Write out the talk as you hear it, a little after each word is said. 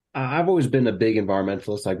I've always been a big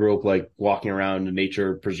environmentalist. I grew up like walking around a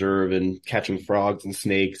nature preserve and catching frogs and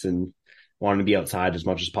snakes and wanting to be outside as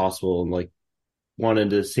much as possible and like wanting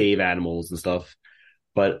to save animals and stuff.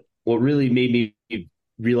 But what really made me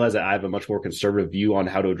realize that I have a much more conservative view on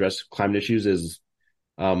how to address climate issues is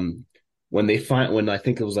um, when I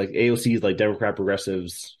think it was like AOC's like Democrat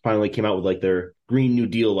progressives finally came out with like their Green New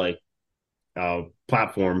Deal like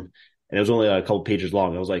platform, and it was only a couple pages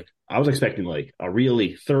long. I was expecting like a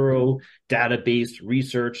really thorough, data-based,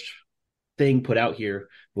 researched thing put out here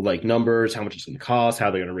with like numbers, how much it's going to cost, how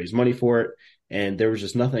they're going to raise money for it, and there was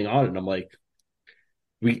just nothing on it. And I'm like,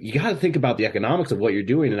 you got to think about the economics of what you're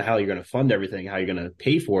doing and how you're going to fund everything, how you're going to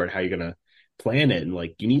pay for it, how you're going to plan it, and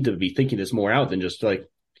like you need to be thinking this more out than just like,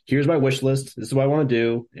 here's my wish list, this is what I want to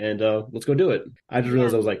do, and let's go do it. I just Yeah.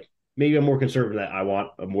 realized I was like, maybe I'm more conservative that I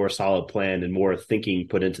want a more solid plan and more thinking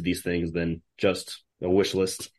put into these things than just a wish list.